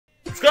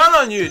going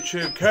on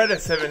YouTube?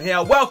 Curtis7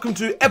 here. Welcome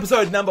to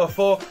episode number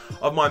 4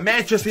 of my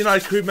Manchester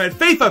United crew mode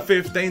FIFA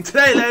 15.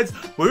 Today, lads,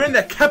 we're in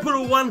the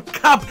Capital One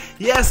Cup.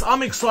 Yes,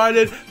 I'm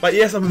excited, but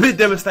yes, I'm a bit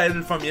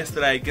devastated from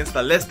yesterday against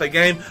the Leicester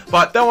game.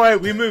 But don't worry,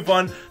 we move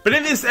on. But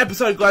in this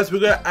episode, guys,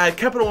 we've got a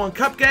Capital One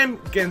Cup game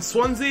against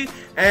Swansea,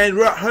 and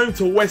we're at home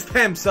to West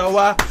Ham. So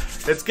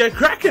let's get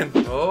cracking.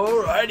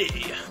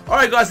 Alrighty.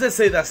 Alright, guys, let's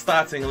see that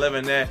starting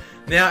 11 there.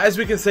 Now, as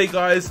we can see,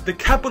 guys, the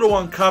Capital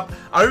One Cup,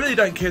 I really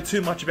don't care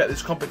too much about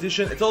this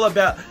competition. It's all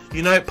about,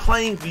 you know,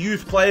 playing for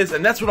youth players,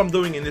 and that's what I'm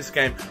doing in this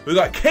game. We've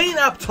got Keane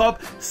up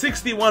top,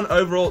 61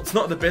 overall. It's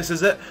not the best,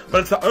 is it?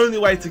 But it's the only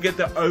way to get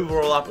the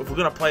overall up if we're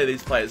going to play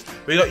these players.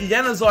 We've got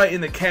Januzaj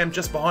in the cam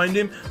just behind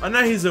him. I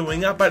know he's a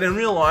winger, but in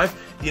real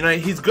life, you know,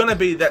 he's going to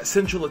be that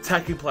central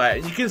attacking player,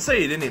 and you can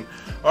see it in him.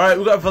 Alright,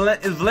 we've got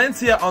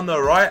Valencia on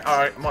the right.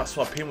 Alright, I might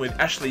swap him with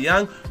Ashley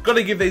Young. Got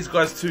to give these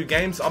guys 2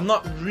 games. I'm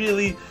not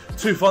really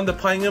too fond of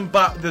playing them,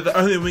 but they're the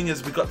only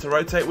wingers we got to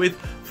rotate with.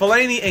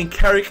 Fellaini and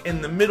Carrick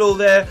in the middle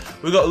there.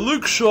 We've got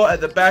Luke Shaw at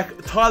the back,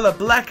 Tyler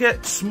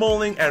Blackett,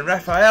 Smalling and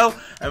Raphael,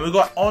 and we've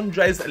got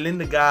Andres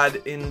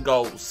Lindegaard in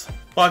goals.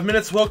 5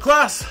 minutes world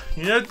class,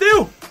 you know the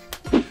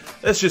deal.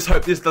 Let's just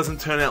hope this doesn't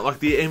turn out like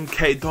the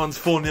MK Dons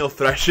 4-0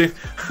 thrashing.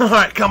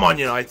 Alright, come on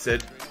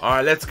United.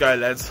 Alright, let's go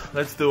lads.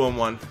 Let's do on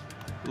one.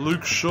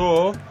 Luke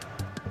Shaw.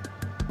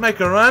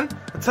 Make a run.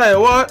 I tell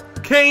you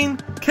what, Keane.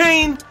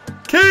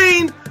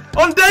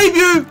 On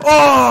debut!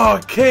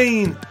 Oh,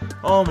 Keane!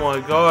 Oh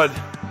my god.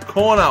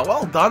 Corner.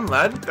 Well done,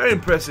 lad. Very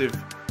impressive.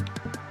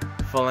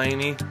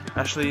 Fellaini,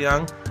 Ashley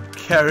Young,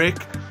 Carrick,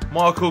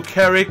 Michael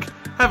Carrick.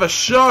 Have a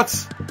shot!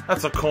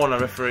 That's a corner,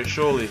 referee,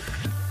 surely.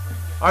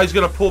 Oh, he's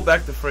going to pull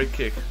back the free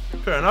kick.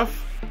 Fair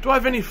enough. Do I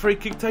have any free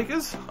kick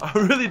takers? I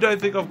really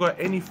don't think I've got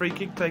any free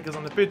kick takers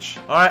on the pitch.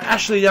 Alright,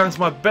 Ashley Young's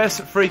my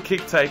best free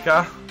kick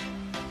taker.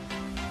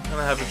 I'm going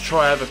to have a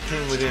try, have a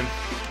ping with him.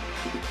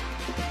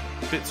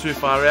 Bit too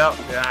far out.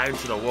 Yeah,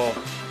 into the wall.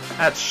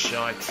 That's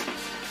shite.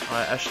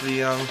 Alright, Ashley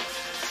Young.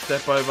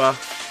 Step over.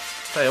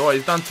 Tell you what,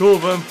 he's done 2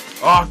 of them.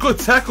 Oh, good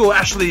tackle,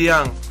 Ashley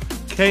Young.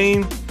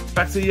 Keane.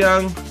 Back to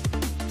Young.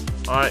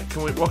 Alright,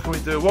 what can we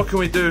do? What can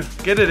we do?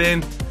 Get it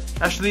in.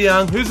 Ashley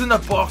Young. Who's in the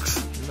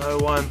box? No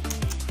one.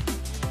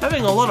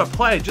 Having a lot of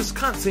play. Just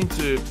can't seem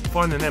to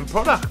find an end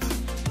product.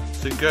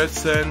 So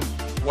Gertson.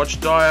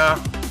 Watch Dyer.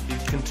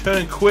 He can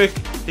turn quick.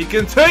 He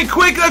can turn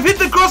quick. They've hit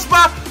the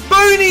crossbar.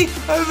 Boney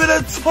over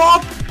the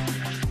top.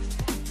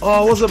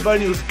 Oh, it wasn't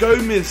Boney, it was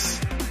Gomez.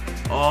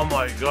 Oh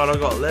my god, I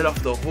got let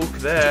off the hook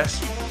there.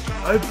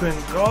 Open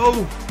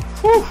goal.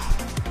 Whew.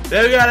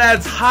 There we go,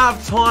 lads.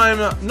 Half time.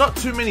 Not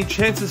too many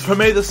chances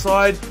from either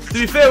side. To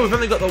be fair, we've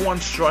only got the 1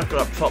 striker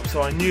up top,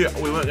 so I knew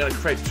we weren't going to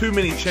create too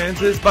many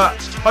chances. But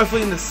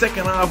hopefully in the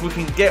second half we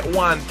can get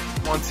one.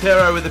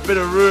 Montero with a bit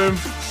of room.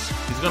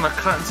 He's going to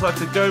cut inside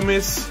to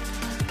Gomez.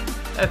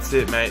 That's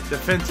it, mate.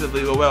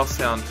 Defensively, we're well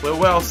sound. We're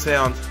well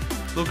sound.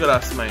 Look at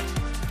us, mate.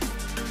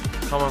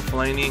 Come on,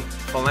 Fellaini.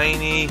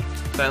 Fellaini.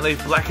 Don't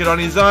leave Blackett on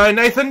his own.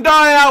 Nathan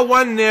Dyer,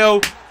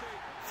 1-0.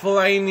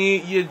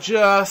 Fellaini, you're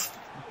just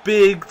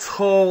big,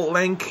 tall,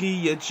 lanky.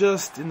 You're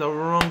just in the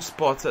wrong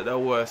spots at the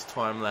worst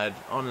time, lad.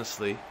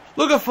 Honestly.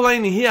 Look at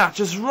Fellaini here.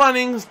 Just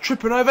running,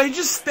 tripping over. He's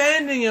just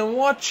standing and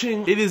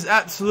watching. It is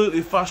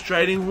absolutely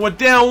frustrating. We're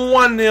down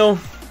 1-0.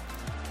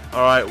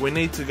 Alright, we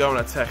need to go and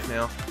attack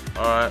now.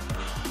 Alright.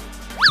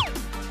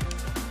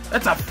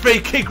 That's a free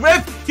kick,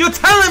 ref! You're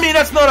telling me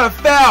that's not a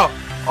foul!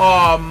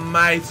 Oh,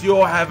 mate,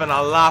 you're having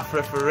a laugh,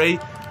 referee.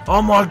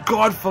 Oh my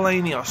god,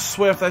 Fellaini, I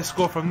swear if they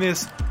score from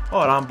this.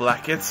 Well done,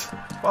 Blackett.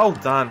 Well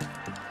done.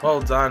 Well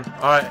done.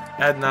 Alright,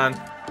 Adnan.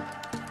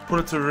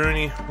 Put it to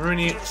Rooney.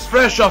 Rooney,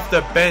 fresh off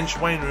the bench.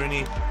 Wayne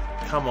Rooney.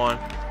 Come on.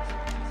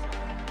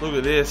 Look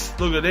at this.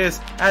 Look at this.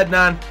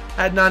 Adnan.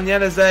 Adnan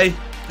Januzaj.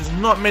 There's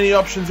not many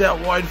options out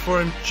wide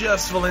for him.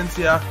 Just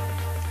Valencia.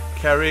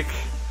 Carrick.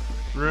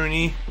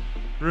 Rooney.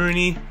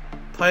 Rooney.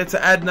 Play it to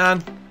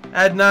Adnan.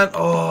 Adnan.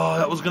 Oh,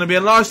 that was going to be a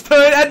nice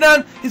turn.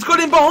 Adnan. He's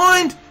got him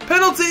behind.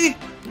 Penalty.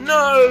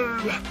 No.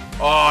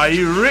 Oh,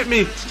 he ripped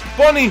me.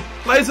 Bonnie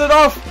lays it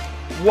off.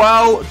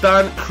 Well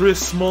done,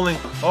 Chris Smalling.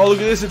 Oh, look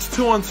at this. It's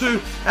 2-on-2.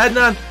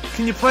 Adnan.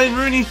 Can you play in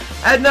Rooney?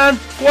 Adnan.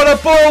 What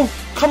a ball.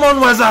 Come on,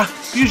 Wazza.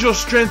 Use your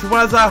strength,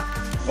 Wazza.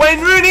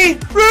 Wayne Rooney.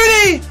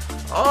 Rooney.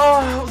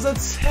 Oh, it was a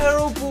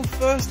terrible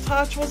first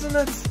touch, wasn't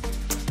it?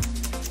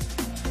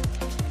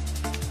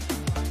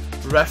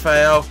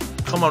 Raphael.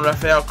 Come on,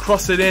 Raphael.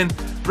 Cross it in.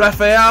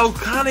 Raphael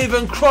can't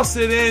even cross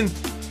it in.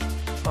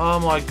 Oh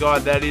my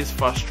god, that is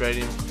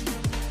frustrating.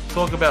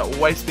 Talk about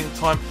wasting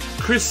time.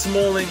 Chris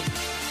Smalling.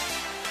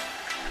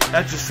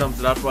 That just sums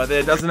it up right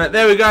there, doesn't it?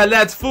 There we go,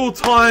 lads. Full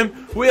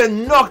time. We are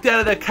knocked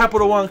out of the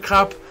Capital One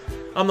Cup.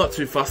 I'm not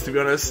too fussed, to be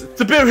honest.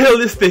 It's a bit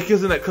realistic,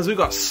 isn't it? Because we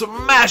got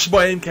smashed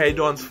by MK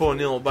Dons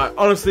 4-0. But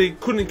honestly,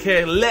 couldn't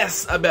care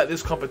less about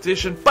this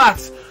competition.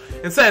 But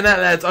in saying that,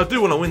 lads, I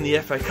do want to win the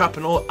FA Cup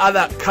and all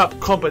other cup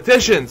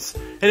competitions.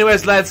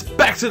 Anyways, lads,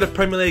 back to the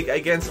Premier League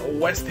against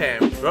West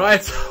Ham.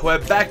 Right, we're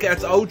back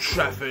at Old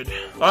Trafford.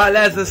 Alright,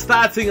 lads, the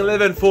starting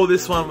 11 for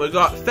this one. We've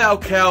got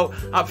Falcao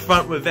up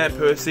front with Van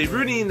Persie,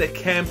 Rooney in the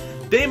cam,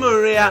 Di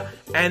Maria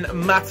and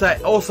Mata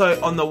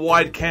also on the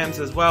wide cams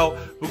as well.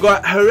 We've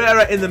got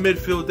Herrera in the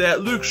midfield there,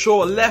 Luke Shaw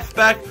left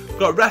back, we've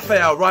got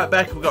Rafael right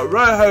back, we've got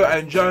Rojo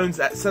and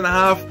Jones at centre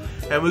half,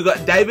 and we've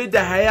got David De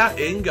Gea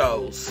in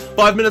goals.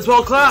 5 minutes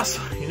world class,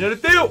 you know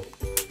the deal.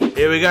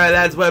 Here we go,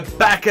 lads, we're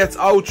back at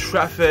Old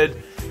Trafford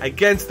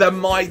against the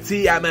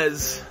mighty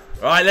Hammers.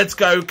 Right, let's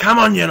go, come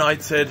on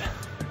United.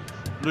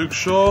 Luke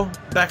Shaw,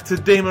 back to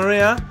Di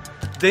Maria,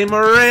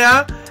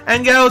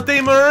 Angel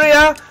Di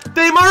Maria,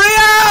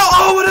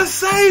 oh what a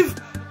save,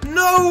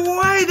 no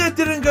way that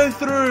didn't go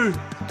through.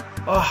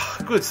 Oh,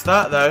 good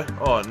start though.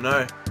 Oh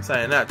no,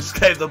 saying that, just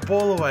gave the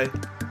ball away.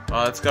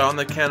 Alright, let's go on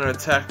the counter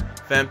attack.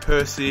 Van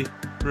Persie,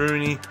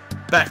 Rooney,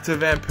 back to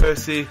Van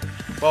Persie.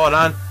 Well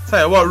done.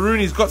 Tell you what,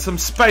 Rooney's got some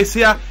space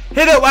here.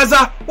 Hit it,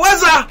 Wazza!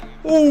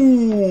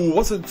 Ooh,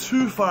 wasn't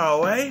too far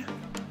away.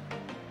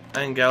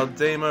 Angel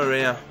Di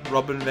Maria,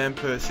 Robin Van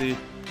Persie.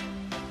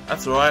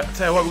 That's alright.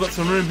 Tell you what, we've got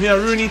some room here.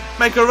 Rooney,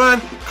 make a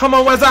run. Come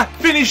on, Wazza,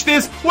 finish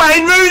this.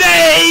 Wayne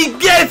Rooney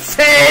gets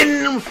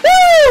in.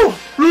 Woo!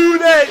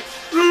 Rooney!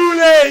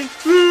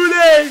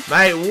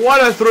 Mate,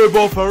 what a through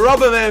ball for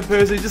Robin Van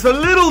Persie. Just a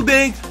little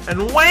ding,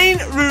 and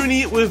Wayne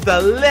Rooney with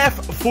the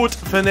left foot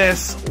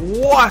finesse.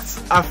 What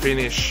a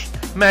finish.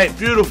 Mate,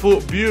 beautiful,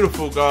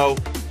 beautiful goal.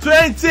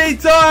 20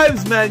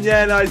 times, Man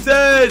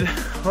United.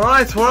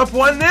 Alright, we're up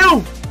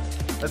 1-0.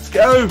 Let's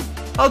go.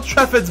 Old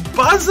Trafford's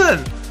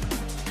buzzing.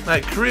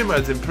 Mate, career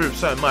mode's improved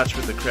so much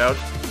with the crowd.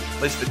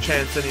 At least the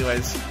chance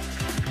anyways.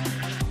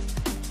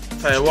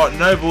 Tell you what,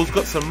 Noble's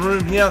got some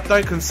room here.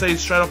 Don't concede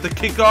straight off the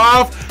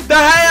kickoff. De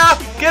Gea,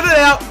 get it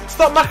out.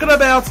 Stop mucking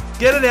about.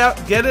 Get it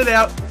out. Get it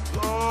out.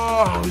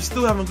 Oh, we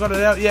still haven't got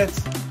it out yet.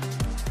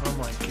 Oh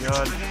my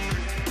god.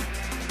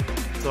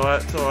 It's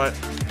alright. It's alright.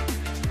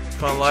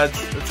 Come on, lads.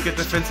 Let's get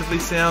defensively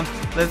sound.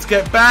 Let's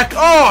get back.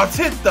 Oh, it's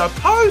hit the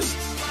post.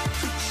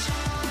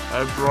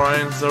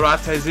 O'Brien,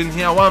 Zarate's in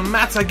here. One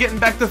Mata getting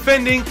back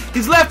defending.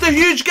 He's left a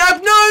huge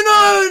gap.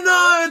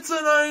 No. It's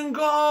an own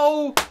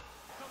goal.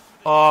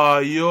 Oh,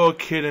 you're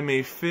kidding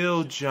me.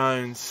 Phil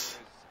Jones.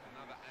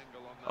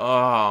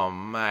 Oh,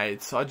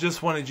 mate. I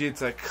just wanted you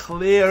to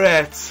clear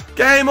it.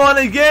 Game on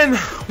again.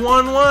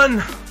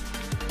 1-1.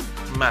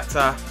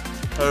 Mata,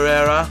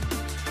 Herrera,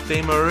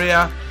 Di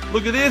Maria.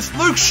 Look at this.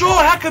 Luke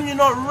Shaw, how come you're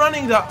not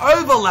running the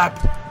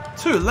overlap?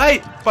 Too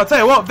late. But I tell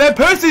you what, Van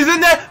Persie's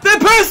in there. Van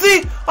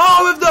Persie!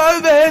 Oh, with the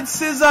overhead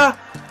scissor.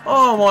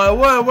 Oh, my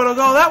word. What a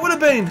goal that would have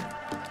been.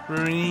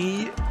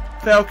 Rooney,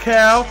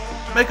 Falcao.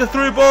 Make a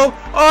through ball.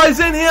 Oh, he's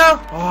in here.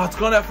 Oh, it's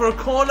gone out for a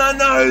corner.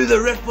 No,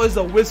 the ref blows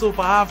the whistle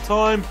for half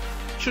time.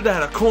 Should have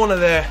had a corner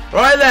there.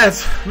 Right,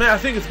 lads. Man, I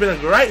think it's been a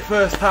great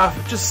first half.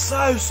 Just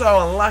so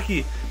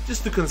unlucky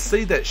just to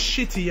concede that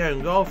shitty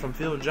own goal from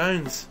Phil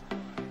Jones.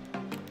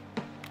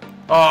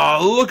 Oh,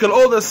 look at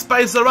all the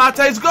space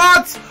Zarate's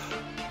got.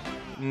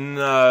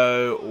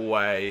 No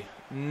way.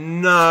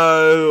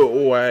 No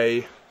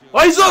way.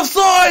 Oh, he's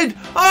offside.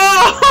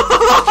 Oh!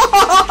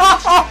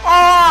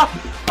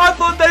 I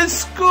thought they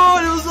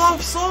scored, it was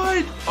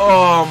offside.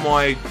 Oh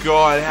my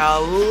god,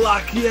 how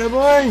lucky am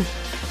I?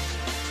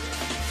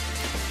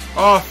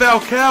 Oh,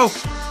 Falcao,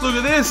 look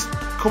at this.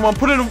 Come on,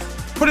 put in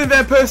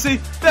Van Persie.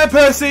 Van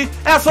Persie,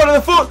 outside of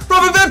the foot.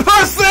 Robin Van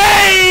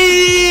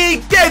Persie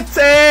gets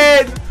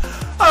in.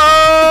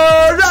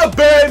 Oh,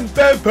 Robin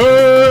Van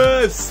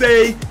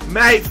Persie.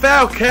 Mate,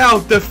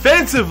 Falcao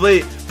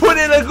defensively put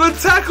in a good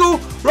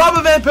tackle.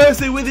 Robin Van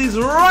Persie with his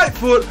right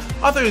foot.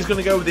 I thought he was going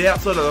to go with the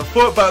outside of the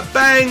foot, but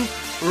bang.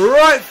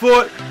 Right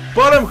foot,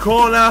 bottom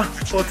corner,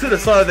 or to the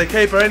side of the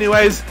keeper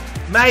anyways.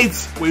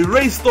 Mates, we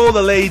restore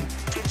the lead.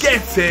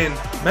 Gets in.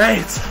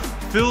 Mates,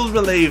 feels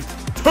relieved.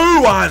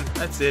 2-1.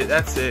 That's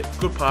it.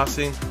 Good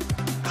passing.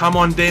 Come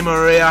on, Di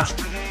Maria.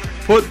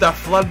 Put the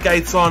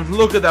floodgates on.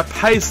 Look at the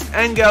pace.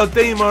 Angel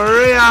Di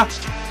Maria.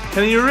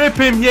 Can you rip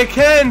him? You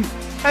can.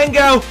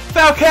 Angel.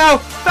 Falcao.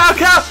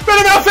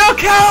 Radamel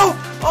Falcao.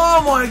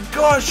 Oh my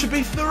god, should be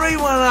 3-1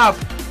 up.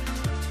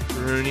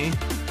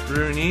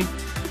 Rooney.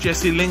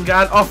 Jesse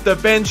Lingard off the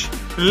bench.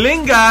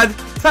 Lingard,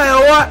 tell you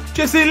what,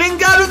 Jesse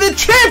Lingard with the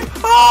chip.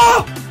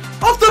 Oh,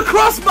 off the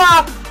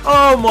crossbar.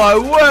 Oh my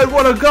word,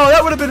 what a goal.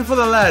 That would have been for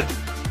the lad.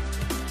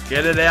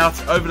 Get it out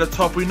over the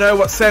top. We know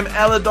what Sam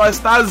Allardyce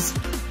does.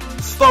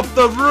 Stop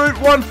the route,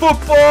 one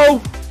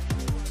football.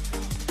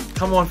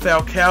 Come on,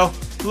 Falcao.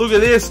 Look at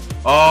this.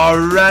 Oh,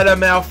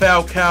 Radamel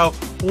Falcao.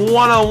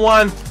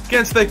 1-on-1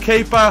 against the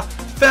keeper.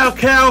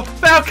 Falcao.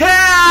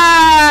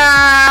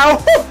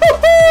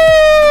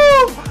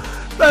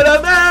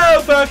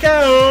 Radamel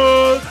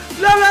Falcao.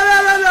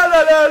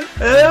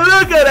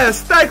 Look at the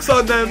stacks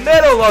on the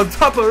medal on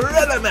top of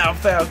Radamel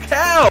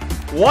Falcao.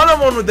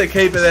 1-on-1 with the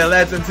keeper there,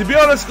 lads. And to be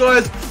honest,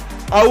 guys,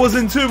 I was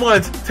in two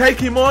minds. Take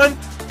him on,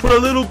 put a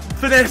little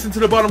finesse into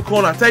the bottom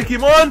corner. Take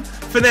him on,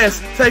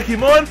 finesse, take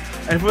him on.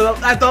 And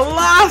at the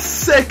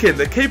last second,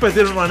 the keeper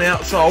didn't run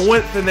out, so I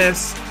went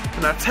finesse.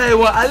 And I tell you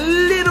what, a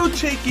little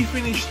cheeky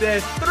finish there.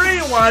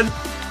 3-1,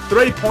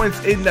 3 points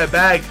in the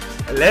bag.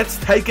 Let's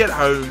take it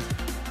home.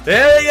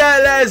 There we go,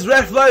 lads.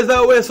 Ref blows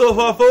the whistle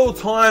for full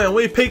time, and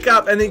we pick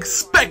up an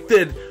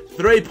expected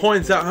 3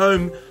 points at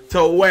home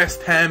to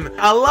West Ham.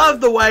 I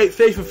love the way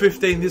FIFA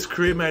 15, this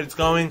career mode, is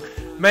going.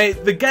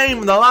 Mate, the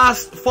game, the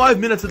last 5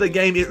 minutes of the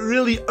game, it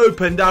really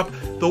opened up.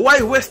 The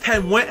way West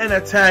Ham went and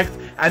attacked,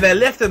 and they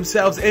left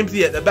themselves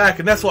empty at the back,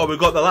 and that's why we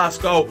got the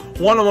last goal,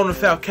 one-on-one with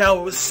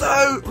Falcao. It was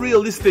so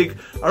realistic.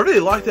 I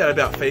really like that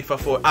about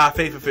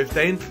FIFA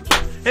 15.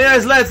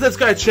 Anyways, lads, let's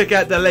go check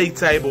out the league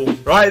table.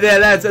 Right there,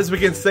 lads, as we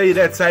can see,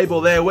 that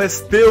table there, we're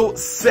still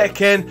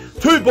second.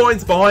 2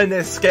 points behind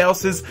their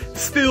Scousers.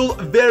 Still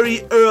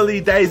very early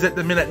days at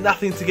the minute.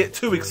 Nothing to get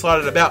too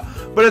excited about.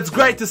 But it's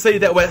great to see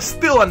that we're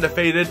still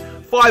undefeated.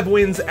 5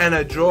 wins and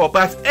a draw.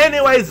 But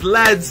anyways,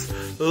 lads,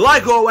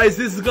 like always,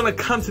 this is going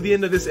to come to the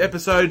end of this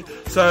episode.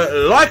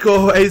 So, like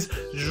always,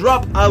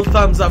 drop a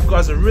thumbs up,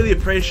 guys. I really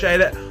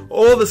appreciate it.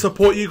 All the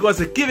support you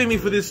guys are giving me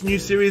for this new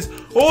series.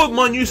 All of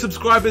my new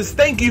subscribers,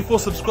 thank you for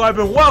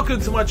subscribing.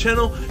 Welcome to my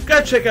channel. Go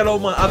check out all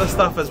my other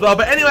stuff as well.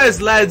 But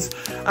anyways, lads,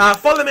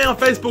 follow me on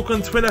Facebook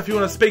and Twitter if you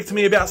want to speak to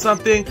me about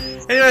something.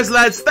 Anyways,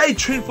 lads, stay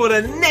tuned for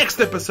the next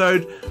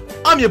episode.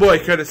 I'm your boy,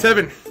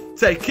 Curtis7.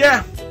 Take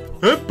care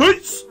and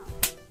peace.